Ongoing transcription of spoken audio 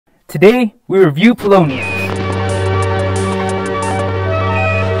Today, we review Poloniex.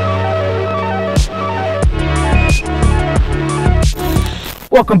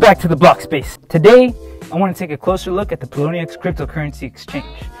 Welcome back to the block space. Today, I want to take a closer look at the Poloniex cryptocurrency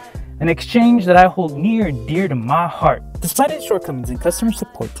exchange. An exchange that I hold near and dear to my heart. Despite its shortcomings in customer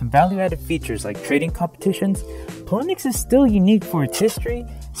support and value-added features like trading competitions, Poloniex is still unique for its history,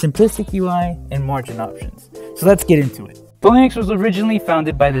 simplistic UI, and margin options. So let's get into it. Poloniex was originally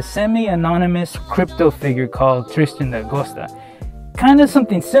founded by the semi-anonymous crypto figure called Tristan da Costa. Kind of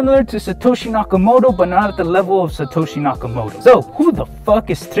something similar to Satoshi Nakamoto, but not at the level of Satoshi Nakamoto. So, who the fuck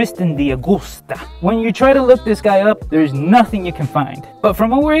is Tristan da Costa? When you try to look this guy up, there's nothing you can find. But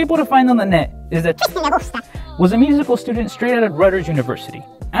from what we're able to find on the net, is that Tristan da Costa was a musical student straight out of Rutgers University.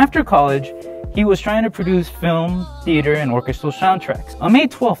 After college, he was trying to produce film, theater, and orchestral soundtracks. On May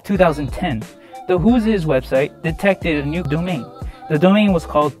 12, 2010, the Who's His website detected a new domain. The domain was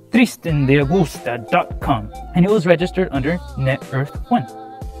called tristandacosta.com, and it was registered under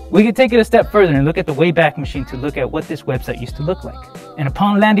NetEarth1. We could take it a step further and look at the Wayback Machine to look at what this website used to look like. And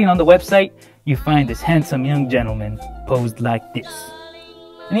upon landing on the website, you find this handsome young gentleman posed like this.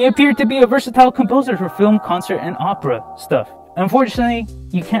 And he appeared to be a versatile composer for film, concert, and opera stuff. Unfortunately,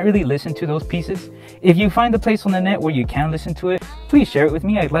 you can't really listen to those pieces. If you find a place on the net where you can listen to it, please share it with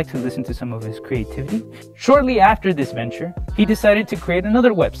me. I'd like to listen to some of his creativity. Shortly after this venture, he decided to create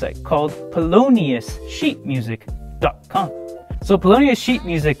another website called PolonieXSheetMusic.com. So Poloniex Sheet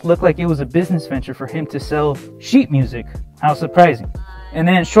Music looked like it was a business venture for him to sell sheet music. How surprising. And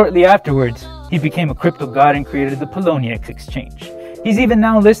then shortly afterwards, he became a crypto god and created the Poloniex exchange. He's even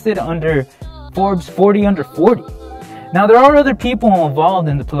now listed under Forbes 40 under 40. Now, there are other people involved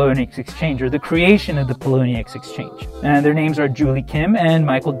in the Poloniex exchange, or the creation of the Poloniex exchange. And their names are Julie Kim and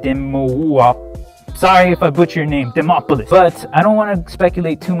Michael Sorry if I butcher your name, Demopoulos. But I don't want to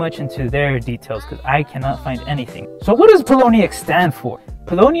speculate too much into their details because I cannot find anything. So what does Poloniex stand for?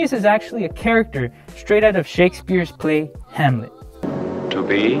 Poloniex is actually a character straight out of Shakespeare's play Hamlet. To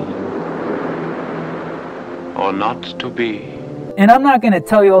be or not to be. And I'm not going to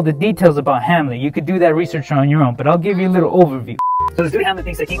tell you all the details about Hamlet. You could do that research on your own, but I'll give you a little overview. So this dude Hamlet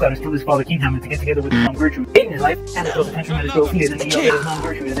thinks that King Claudius killed his father King Hamlet to get together with his mom Gertrude. Late in his life, Hamlet throws a tantrum at his girl Ophelia, then he yells at his mom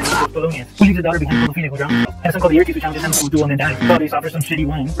Gertrude, and then he kills Poloniex, who leaves his daughter behind. Ophelia who drowns herself. And a son called Laertes who challenges Hamlet to a duel and then dies. Claudius offers some shitty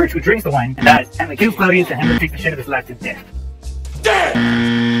wine. Gertrude drinks the wine and dies. Hamlet kills Claudius, and Hamlet takes the shit of his life to death.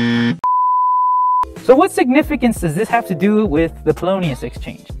 So what significance does this have to do with the Poloniex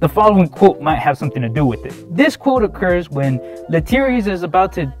exchange? The following quote might have something to do with it. This quote occurs when Laertes is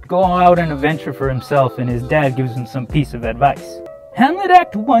about to go out on a venture for himself and his dad gives him some piece of advice. Hamlet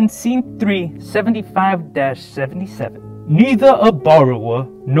Act 1, Scene 3, 75-77. Neither a borrower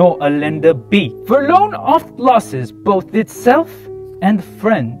nor a lender be, for loan oft losses both itself and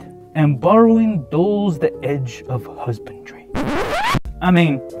friend, and borrowing dulls the edge of husbandry. I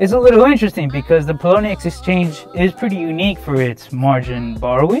mean, it's a little interesting because the Poloniex exchange is pretty unique for its margin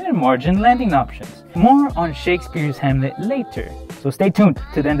borrowing and margin lending options. More on Shakespeare's Hamlet later, so stay tuned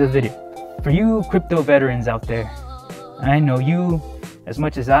to the end of the video. For you crypto veterans out there, I know you as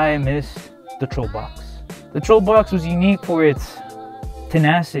much as I miss the troll box. The troll box was unique for its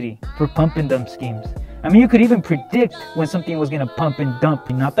tenacity, for pump and dump schemes. I mean, you could even predict when something was going to pump and dump.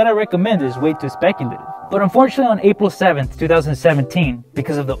 Not that I recommend it, it's way too speculative. But unfortunately on April 7th, 2017,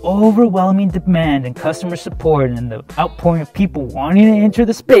 because of the overwhelming demand and customer support and the outpouring of people wanting to enter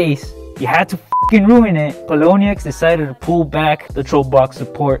the space, you had to fucking ruin it. Poloniex decided to pull back the troll box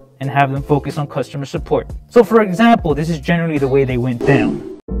support and have them focus on customer support. So for example, this is generally the way they went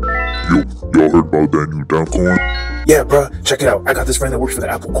down. Yo, y'all heard about that new Dogecoin? Yeah, bruh, check it out. I got this friend that works for the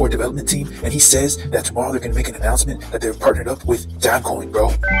Apple core development team, and he says that tomorrow they're gonna make an announcement that they're partnered up with Dogecoin, bro.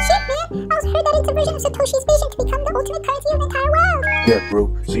 Shit, man. I heard that it's a version of Satoshi's vision to become the ultimate currency of the entire world. Yeah,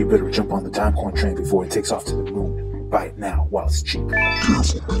 bro. So you better jump on the Dogecoin train before it takes off to the moon. Buy it now while it's cheap.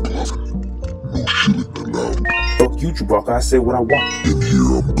 Careful, McLovin. No shooting allowed. Fuck you, Chewbacca. I say what I want. In here,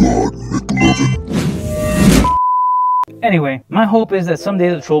 I'm God, McLovin. Anyway, my hope is that someday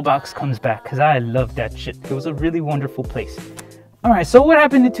the troll box comes back because I love that shit. It was a really wonderful place. Alright, so what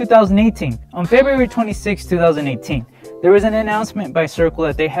happened in 2018? On February 26, 2018, there was an announcement by Circle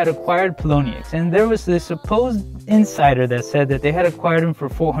that they had acquired Poloniex, and there was this supposed insider that said that they had acquired him for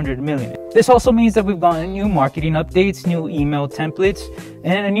 400 million. This also means that we've gotten new marketing updates, new email templates,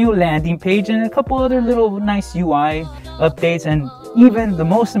 and a new landing page, and a couple other little nice UI updates, and even the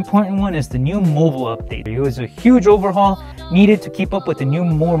most important one is the new mobile update. It was a huge overhaul needed to keep up with the new,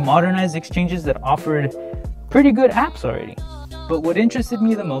 more modernized exchanges that offered pretty good apps already. But what interested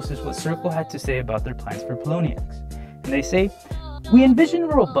me the most is what Circle had to say about their plans for Poloniex. And they say, We envision a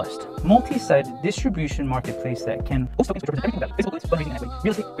robust, multi-sided distribution marketplace that can host tokens which represent everything about physical goods, fundraising, and equity,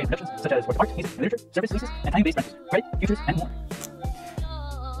 real estate, creative productions such as works of art, music, literature, service leases, and time-based rentals, credit, futures, and more.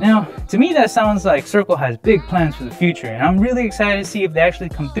 Now, to me that sounds like Circle has big plans for the future, and I'm really excited to see if they actually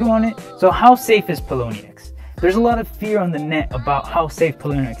come through on it. So how safe is Poloniex? There's a lot of fear on the net about how safe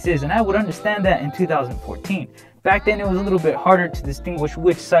Poloniex is, and I would understand that in 2014. Back then it was a little bit harder to distinguish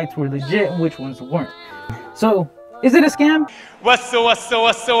which sites were legit and which ones weren't. So, is it a scam?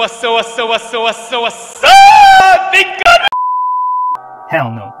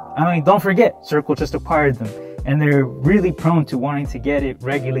 Hell no. I mean, don't forget, Circle just acquired them, and they're really prone to wanting to get it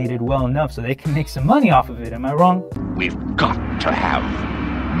regulated well enough so they can make some money off of it. Am I wrong? We've got to have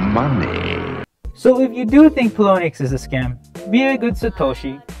money. So if you do think Poloniex is a scam, be a good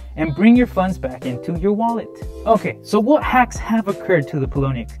Satoshi and bring your funds back into your wallet. Okay, so what hacks have occurred to the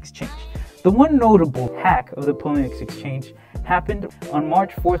Poloniex exchange? The one notable hack of the Poloniex exchange happened on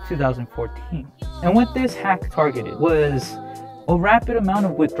March 4th, 2014. And what this hack targeted was a rapid amount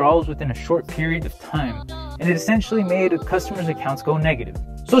of withdrawals within a short period of time, and it essentially made customers' accounts go negative.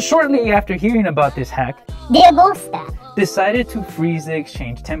 So shortly after hearing about this hack, decided to freeze the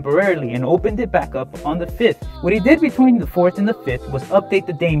exchange temporarily and opened it back up on the 5th. What he did between the 4th and the 5th was update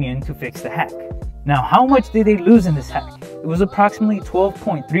the daemon to fix the hack. Now, how much did they lose in this hack? It was approximately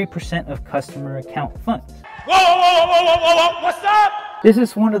 12.3% of customer account funds. Whoa, what's up? This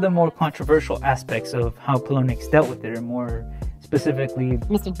is one of the more controversial aspects of how Poloniex dealt with it, or more specifically,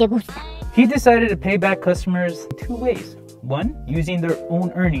 Mr. Degusta. he decided to pay back customers in two ways. One, using their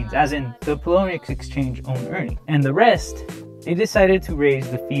own earnings, as in the Poloniex exchange own earning. And the rest, they decided to raise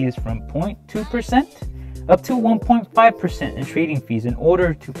the fees from 0.2% up to 1.5% in trading fees in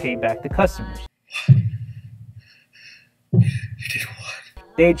order to pay back the customers. You did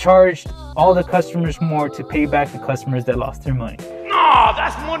what? They charged all the customers more to pay back the customers that lost their money. No,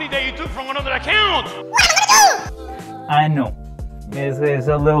 that's money that you took from another account. I know, it's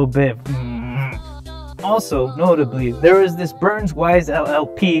a little bit. Also, notably, there was this Burns Wise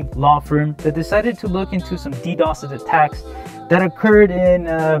LLP law firm that decided to look into some DDoS attacks that occurred in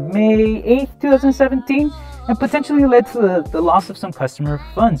May 8th, 2017, and potentially led to the loss of some customer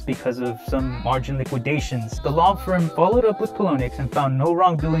funds because of some margin liquidations. The law firm followed up with Poloniex and found no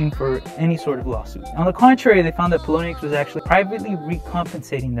wrongdoing for any sort of lawsuit. On the contrary, they found that Poloniex was actually privately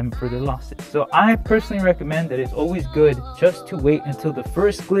recompensating them for their losses. So I personally recommend that it's always good just to wait until the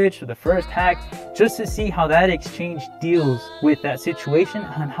first glitch or the first hack, just to see how that exchange deals with that situation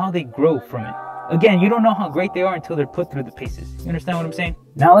and how they grow from it. Again, you don't know how great they are until they're put through the paces. You understand what I'm saying?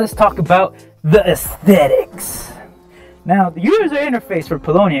 Now let's talk about the aesthetics. Now, the user interface for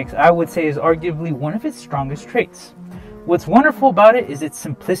Poloniex, I would say, is arguably one of its strongest traits. What's wonderful about it is its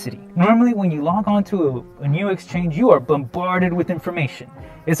simplicity. Normally, when you log on to a new exchange, you are bombarded with information.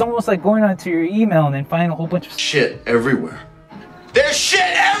 It's almost like going onto your email and then finding a whole bunch of Shit everywhere. There's shit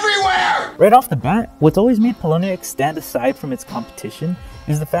everywhere. Right off the bat, what's always made Poloniex stand aside from its competition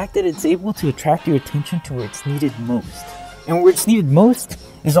is the fact that it's able to attract your attention to where it's needed most. And where it's needed most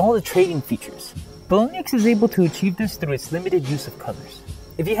is all the trading features. Poloniex is able to achieve this through its limited use of colors.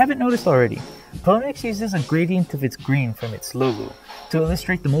 If you haven't noticed already, Poloniex uses a gradient of its green from its logo to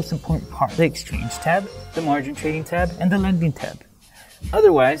illustrate the most important part: the exchange tab, the margin trading tab, and the lending tab.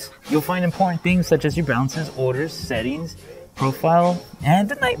 Otherwise, you'll find important things such as your balances, orders, settings, profile, and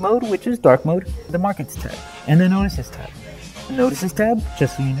the night mode, which is dark mode, the markets tab, and the notices tab. The notices tab,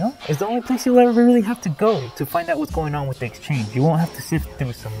 just so you know, is the only place you'll ever really have to go to find out what's going on with the exchange. You won't have to sift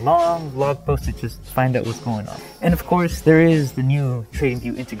through some long blog posts to just find out what's going on. And of course, there is the new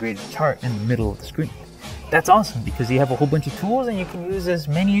TradingView integrated chart in the middle of the screen. That's awesome because you have a whole bunch of tools and you can use as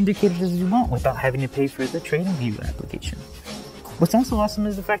many indicators as you want without having to pay for the TradingView application. What's also awesome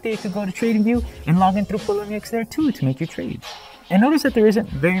is the fact that you could go to TradingView and log in through Poloniex there too to make your trades. And notice that there isn't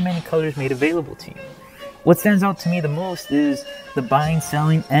very many colors made available to you. What stands out to me the most is the buying,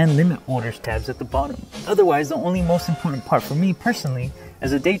 selling, and limit orders tabs at the bottom. Otherwise, the only most important part for me personally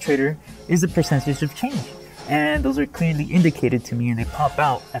as a day trader is the percentage of change. And those are clearly indicated to me and they pop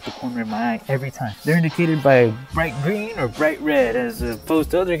out at the corner of my eye every time. They're indicated by bright green or bright red as opposed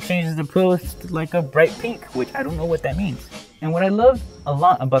to other exchanges that post like a bright pink, which I don't know what that means. And what I love a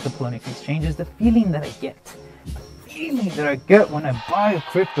lot about the Poloniex exchange is the feeling that I get. That I get when I buy a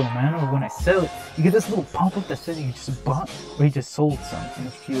crypto, man, or when I sell it. You get this little pop-up that says you just bought or you just sold something.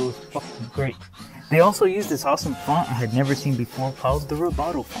 It feels fucking great. They also use this awesome font I had never seen before called the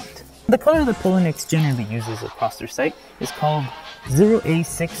Roboto font. The color that Poloniex generally uses across their site is called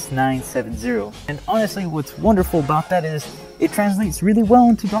 0A6970. And honestly, what's wonderful about that is it translates really well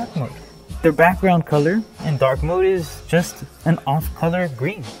into dark mode. their background color in dark mode is just an off color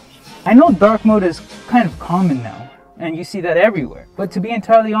green. I know dark mode is kind of common now, and you see that everywhere. But to be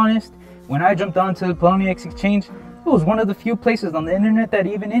entirely honest, when I jumped onto the Poloniex exchange, it was one of the few places on the internet that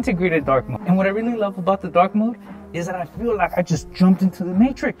even integrated dark mode. And what I really love about the dark mode is that I feel like I just jumped into the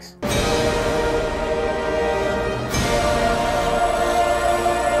Matrix.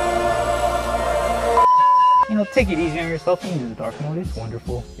 You know, take it easy on yourself and use the dark mode. It's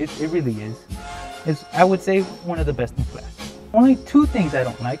wonderful. It really is. It's, I would say, one of the best in class. Only two things I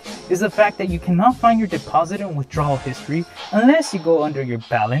don't like is the fact that you cannot find your deposit and withdrawal history unless you go under your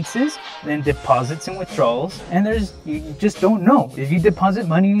balances, then deposits and withdrawals, and you just don't know. If you deposit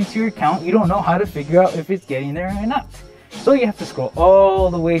money into your account, you don't know how to figure out if it's getting there or not. So you have to scroll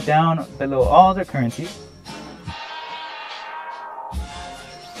all the way down below all the currencies.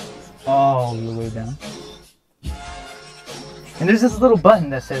 All the way down. And there's this little button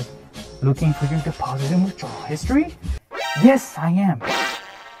that says, looking for your deposit and withdrawal history? Yes, I am.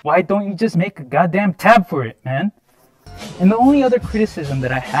 Why don't you just make a goddamn tab for it, man? And the only other criticism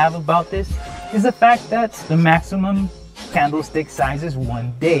that I have about this is the fact that the maximum candlestick size is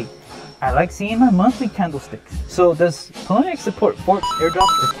 1 day. I like seeing my monthly candlesticks. So does Poloniex support forks,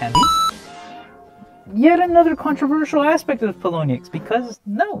 airdrops, or candies? Yet another controversial aspect of Poloniex, because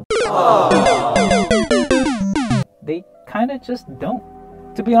no. They kind of just don't.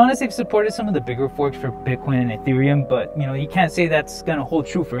 To be honest, they've supported some of the bigger forks for Bitcoin and Ethereum, but you know, you can't say that's gonna hold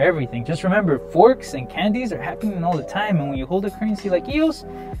true for everything. Just remember, forks and candies are happening all the time, and when you hold a currency like EOS,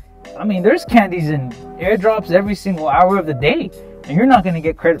 I mean, there's candies and airdrops every single hour of the day, and you're not gonna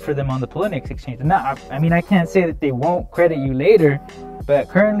get credit for them on the Poloniex exchange. Now, I mean, I can't say that they won't credit you later, but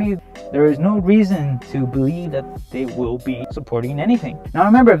currently there is no reason to believe that they will be supporting anything. Now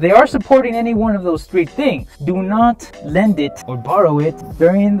remember, if they are supporting any one of those three things, do not lend it or borrow it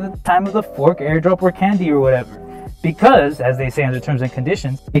during the time of the fork, airdrop, or candy or whatever. Because, as they say under terms and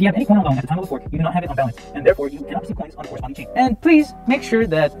conditions, if you have any coin on loan at the time of the fork, you do not have it on balance, and therefore you cannot receive coins on the corresponding chain. And please make sure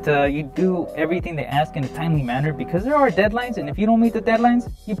that you do everything they ask in a timely manner, because there are deadlines, and if you don't meet the deadlines,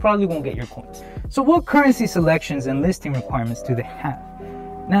 you probably won't get your coins. So what currency selections and listing requirements do they have?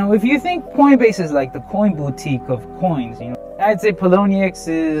 Now, if you think Coinbase is like the coin boutique of coins, you know, I'd say Poloniex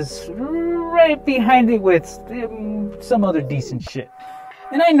is right behind it with some other decent shit.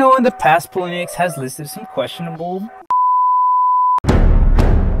 And I know in the past Poloniex has listed some questionable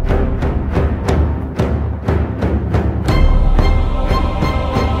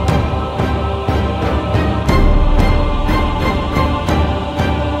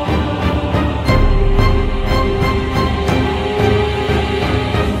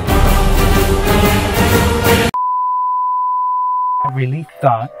I really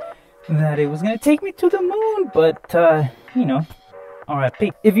thought that it was going to take me to the moon, but, you know,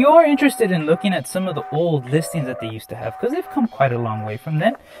 RIP. If you are interested in looking at some of the old listings that they used to have, because they've come quite a long way from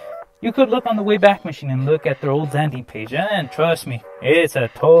then, you could look on the Wayback Machine and look at their old landing page, and trust me, it's a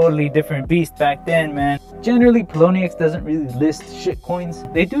totally different beast back then, man. Generally, Poloniex doesn't really list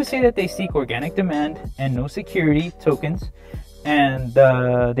shitcoins. They do say that they seek organic demand and no security tokens, and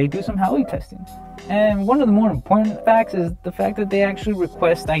they do some Howey testing. And one of the more important facts is the fact that they actually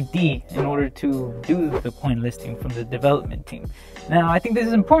request ID in order to do the coin listing from the development team. Now, I think this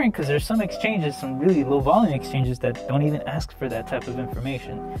is important because there's some exchanges, some really low volume exchanges, that don't even ask for that type of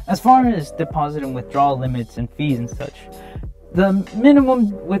information. As far as deposit and withdrawal limits and fees and such, the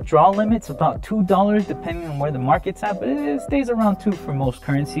minimum withdrawal limit's about $2 depending on where the market's at, but it stays around 2 for most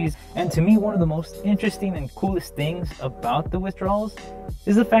currencies. And to me, one of the most interesting and coolest things about the withdrawals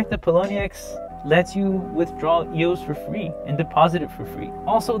is the fact that Poloniex lets you withdraw EOS for free and deposit it for free.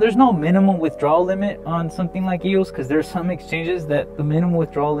 Also, there's no minimum withdrawal limit on something like EOS, because there's some exchanges that the minimum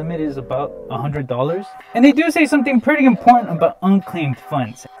withdrawal limit is about $100. And they do say something pretty important about unclaimed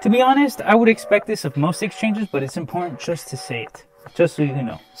funds. To be honest, I would expect this of most exchanges, but it's important just to say it, just so you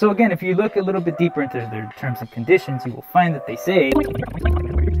know. So again, if you look a little bit deeper into their terms and conditions, you will find that they say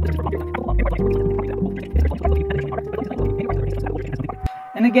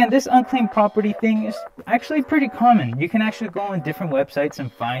And again, this unclaimed property thing is actually pretty common. You can actually go on different websites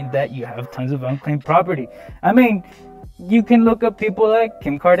and find that you have tons of unclaimed property. I mean, you can look up people like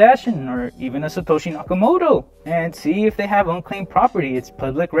Kim Kardashian or even a Satoshi Nakamoto and see if they have unclaimed property. It's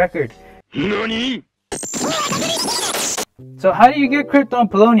public record. NANI? So how do you get crypto on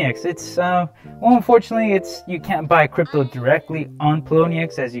Poloniex? It's, well, unfortunately, you can't buy crypto directly on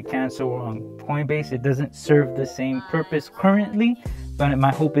Poloniex as you can so on Coinbase. It doesn't serve the same purpose currently, but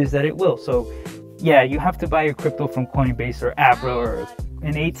my hope is that it will. So yeah, you have to buy your crypto from Coinbase or Abra or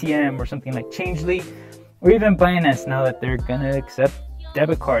an ATM or something like Changely or even Binance now that they're gonna accept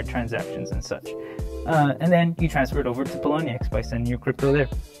debit card transactions and such. And then you transfer it over to Poloniex by sending your crypto there.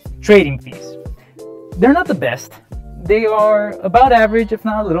 Trading fees. They're not the best. They are about average, if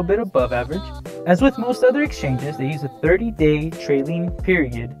not a little bit above average. As with most other exchanges, they use a 30-day trailing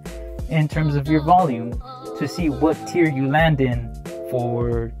period in terms of your volume to see what tier you land in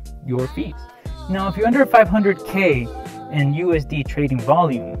for your fees. Now, if you're under 500K in USD trading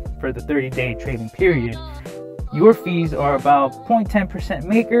volume for the 30-day trading period, your fees are about 0.10%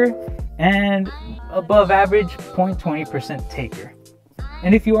 maker and above average 0.20% taker.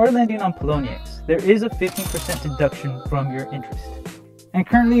 And if you are lending on Poloniex, there is a 15% deduction from your interest. And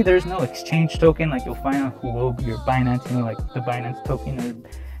currently there's no exchange token like you'll find on Huobi or Binance, you know, like the Binance token or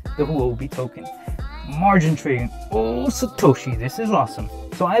the Huobi token. Margin trading. Oh, Satoshi, this is awesome.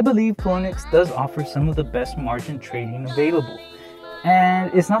 So I believe Poloniex does offer some of the best margin trading available.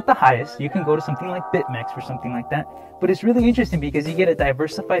 And it's not the highest. You can go to something like BitMEX or something like that. But it's really interesting because you get a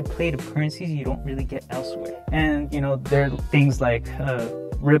diversified plate of currencies you don't really get elsewhere. And, you know, there are things like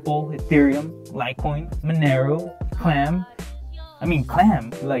Ripple, Ethereum, Litecoin, Monero, Clam. I mean,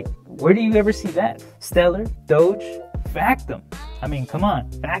 Clam, like, where do you ever see that? Stellar, Doge, Factom. I mean, come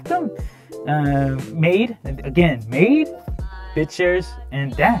on, Factom? Made, BitShares,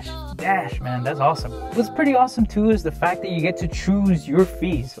 and Dash. Dash, man, that's awesome. What's pretty awesome too is the fact that you get to choose your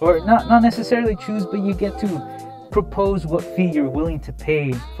fees, or not necessarily choose, but you get to propose what fee you're willing to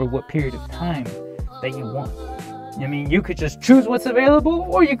pay for what period of time that you want. I mean, you could just choose what's available,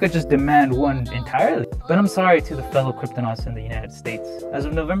 or you could just demand one entirely. But I'm sorry to the fellow cryptonauts in the United States. As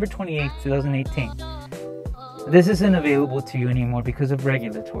of November 28, 2018, this isn't available to you anymore because of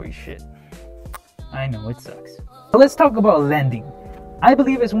regulatory shit. I know, it sucks. But let's talk about lending. I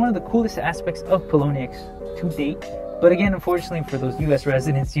believe it's one of the coolest aspects of Poloniex to date. But again, unfortunately for those US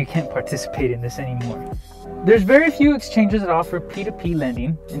residents, you can't participate in this anymore. There's very few exchanges that offer P2P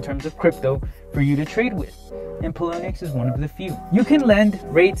lending in terms of crypto for you to trade with. And Poloniex is one of the few. You can lend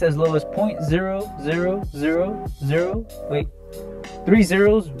rates as low as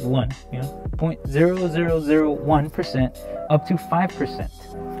 0.0001% up to 5%.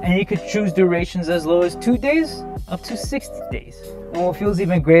 And you could choose durations as low as 2 days up to 60 days. And what feels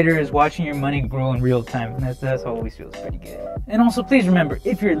even greater is watching your money grow in real time. That always feels pretty good. And also, please remember,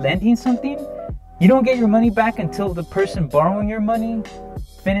 if you're lending something, you don't get your money back until the person borrowing your money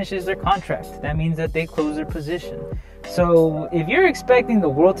finishes their contract. That means that they close their position. So if you're expecting the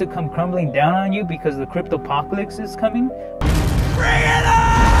world to come crumbling down on you because the cryptopocalypse is coming, Bring it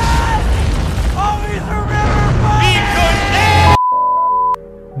on! Always remember,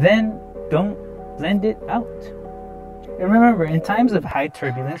 then don't lend it out. And remember, in times of high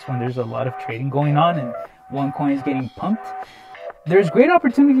turbulence, when there's a lot of trading going on and one coin is getting pumped, there's great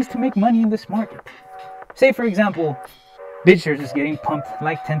opportunities to make money in this market. Say, for example, BitShares is getting pumped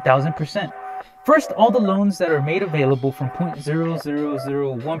like 10,000%. First, all the loans that are made available from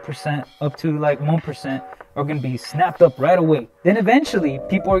 0.0001% up to like 1% are going to be snapped up right away. Then eventually,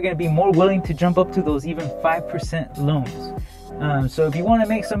 people are going to be more willing to jump up to those even 5% loans. So if you want to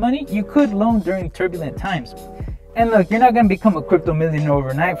make some money, you could loan during turbulent times. And look, you're not going to become a crypto millionaire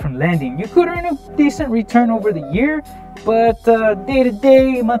overnight from lending. You could earn a decent return over the year, but day to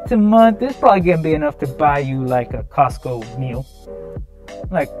day, month to month, it's probably going to be enough to buy you like a Costco meal.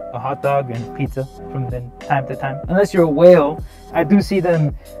 Like a hot dog and pizza from then time to time. Unless you're a whale, I do see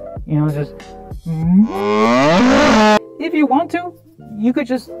them, you know, just... If you want to, you could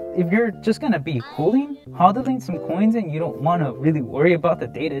just, if you're just going to be hodling some coins and you don't want to really worry about the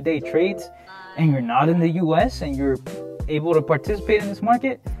day-to-day trades, and you're not in the US and you're able to participate in this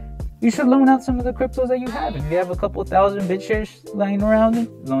market, you should loan out some of the cryptos that you have. If you have a couple thousand BitShares lying around,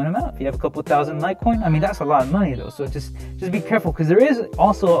 loan them out. If you have a couple thousand Litecoin, I mean, that's a lot of money though. So just be careful, because there is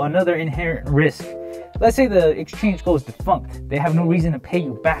also another inherent risk. Let's say the exchange goes defunct. They have no reason to pay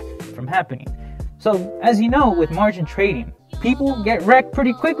you back from happening. So as you know, with margin trading, people get wrecked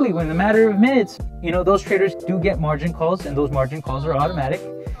pretty quickly in a matter of minutes. You know, those traders do get margin calls, and those margin calls are automatic.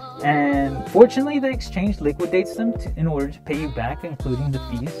 And fortunately, the exchange liquidates them in order to pay you back, including the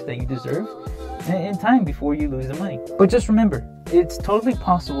fees that you deserve in time before you lose the money. But just remember, it's totally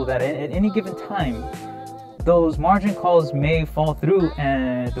possible that at any given time, those margin calls may fall through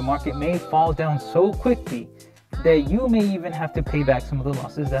and the market may fall down so quickly that you may even have to pay back some of the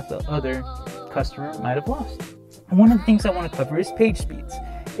losses that the other customer might have lost. And one of the things I want to cover is page speeds.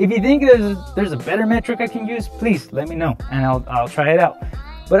 If you think there's a better metric I can use, please let me know and I'll try it out.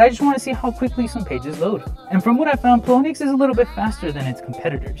 but I just want to see how quickly some pages load. And from what I found, Poloniex is a little bit faster than its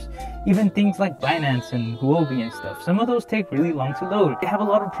competitors. Even things like Binance and Huobi and stuff, some of those take really long to load. They have a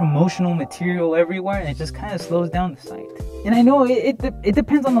lot of promotional material everywhere and it just kind of slows down the site. And I know it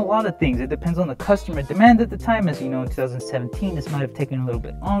depends on a lot of things. It depends on the customer demand at the time. As you know, in 2017, this might have taken a little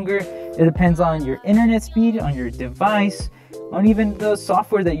bit longer. It depends on your internet speed, on your device, on even the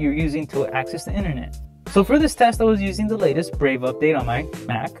software that you're using to access the internet. So for this test, I was using the latest Brave update on my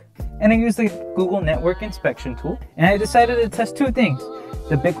Mac, and I used the Google Network Inspection tool, and I decided to test two things: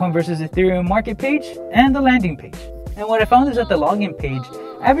 the Bitcoin versus Ethereum market page and the landing page. And what I found is that the login page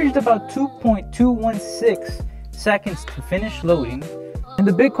averaged about 2.216 seconds to finish loading, and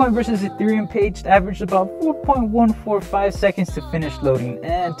the Bitcoin versus Ethereum page averaged about 4.145 seconds to finish loading.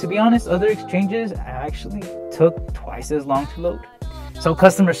 And to be honest, other exchanges actually took twice as long to load. So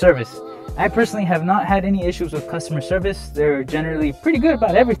customer service. I personally have not had any issues with customer service. They're generally pretty good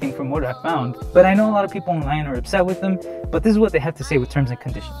about everything from what I found. But I know a lot of people online are upset with them, but this is what they have to say with terms and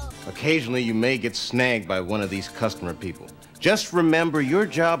conditions. Occasionally you may get snagged by one of these customer people. Just remember, your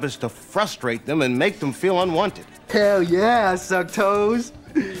job is to frustrate them and make them feel unwanted. Hell yeah, I suck toes.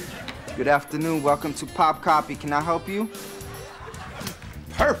 Good afternoon, welcome to Pop Copy. Can I help you?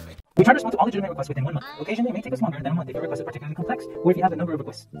 Perfect. We try to respond to all legitimate requests within 1 month. Occasionally, it may take us longer than a month if your request is particularly complex, or if you have a number of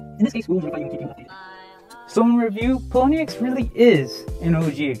requests. In this case, we will notify you and keep you updated. So in review, Poloniex really is an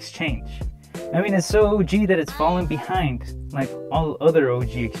OG exchange. I mean, it's so OG that it's fallen behind like all other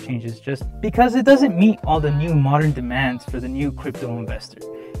OG exchanges just because it doesn't meet all the new modern demands for the new crypto investor.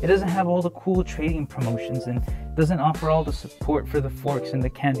 It doesn't have all the cool trading promotions and doesn't offer all the support for the forks and the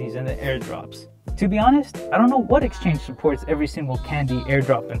candies and the airdrops. To be honest, I don't know what exchange supports every single candy,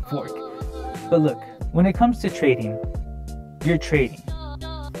 airdrop, and fork. But look, when it comes to trading, you're trading.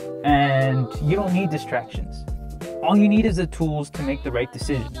 And you don't need distractions. All you need is the tools to make the right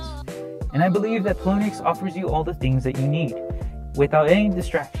decisions. And I believe that Poloniex offers you all the things that you need without any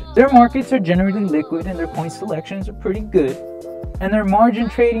distractions. Their markets are generally liquid and their point selections are pretty good. And their margin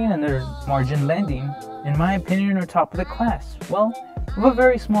trading and their margin lending, in my opinion, are top of the class. Well, of a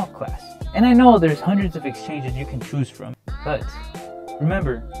very small class. And I know there's hundreds of exchanges you can choose from, but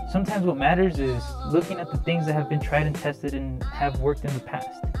remember, sometimes what matters is looking at the things that have been tried and tested and have worked in the past.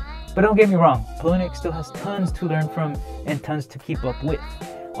 But don't get me wrong, Poloniex still has tons to learn from and tons to keep up with.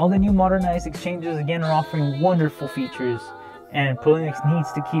 All the new modernized exchanges again are offering wonderful features, and Poloniex needs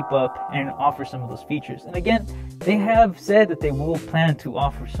to keep up and offer some of those features. And again, they have said that they will plan to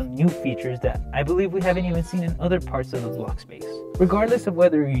offer some new features that I believe we haven't even seen in other parts of the block space, regardless of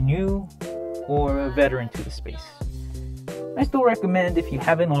whether you're new or a veteran to the space. I still recommend, if you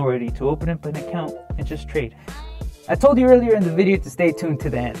haven't already, to open up an account and just trade. I told you earlier in the video to stay tuned to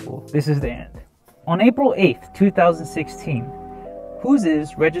the end. Well, this is the end. On April 8th, 2016, Who's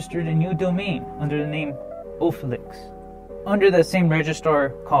registered a new domain under the name Poloniex, under the same registrar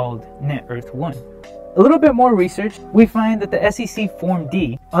called NetEarth1. A little bit more research, we find that the SEC Form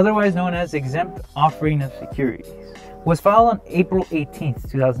D, otherwise known as Exempt Offering of Securities, was filed on April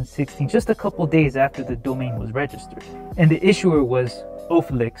 18th, 2016, just a couple days after the domain was registered, and the issuer was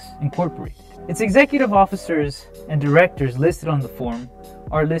Poloniex Incorporated. Its executive officers and directors listed on the form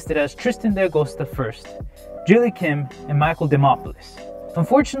are listed as Tristan de Agosta first, Julie Kim, and Michael Demopoulos.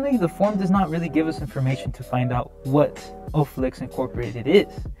 Unfortunately, the form does not really give us information to find out what Poloniex Incorporated is,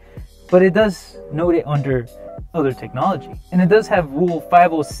 but it does note it under other technology. And it does have Rule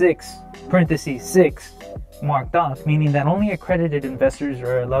 506, parentheses 6, marked off, meaning that only accredited investors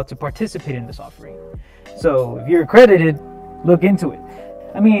are allowed to participate in this offering. So if you're accredited, look into it.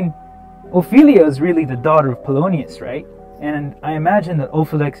 I mean, Ophelia is really the daughter of Poloniex, right? And I imagine that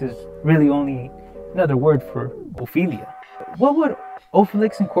Poloniex is really only another word for Ophelia. What would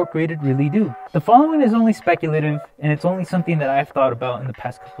Poloniex Incorporated really do? The following is only speculative, and it's only something that I've thought about in the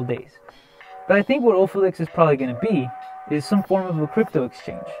past couple days. But I think what Poloniex is probably going to be is some form of a crypto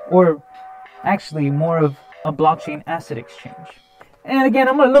exchange, or actually more of a blockchain asset exchange. And again,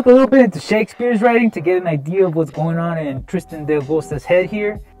 I'm going to look a little bit into Shakespeare's writing to get an idea of what's going on in Tristan de Agosta's head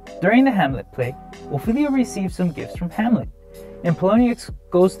here. During the Hamlet play, Ophelia receives some gifts from Hamlet, and Poloniex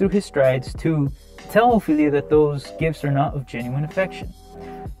goes through his strides to tell Ophelia that those gifts are not of genuine affection,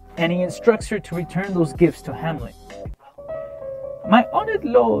 and he instructs her to return those gifts to Hamlet. "My honored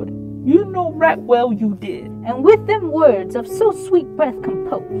lord, you know right well you did." And with them words of so sweet breath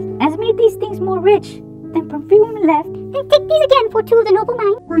composed, as made these things more rich than perfume left, and take these again for to the noble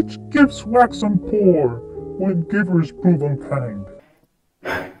mind. Rich gifts waxen poor, when givers prove unkind.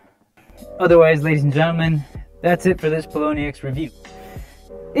 Otherwise, ladies and gentlemen, that's it for this Poloniex review.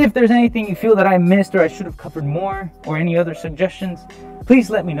 If there's anything you feel that I missed or I should have covered more, or any other suggestions, please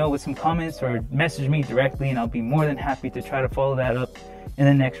let me know with some comments or message me directly, and I'll be more than happy to try to follow that up in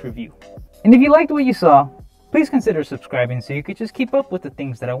the next review. And if you liked what you saw, please consider subscribing so you could just keep up with the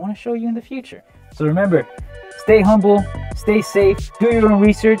things that I want to show you in the future. So remember, stay humble, stay safe, do your own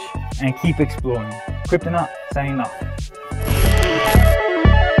research, and keep exploring. Cryptonaut signing off.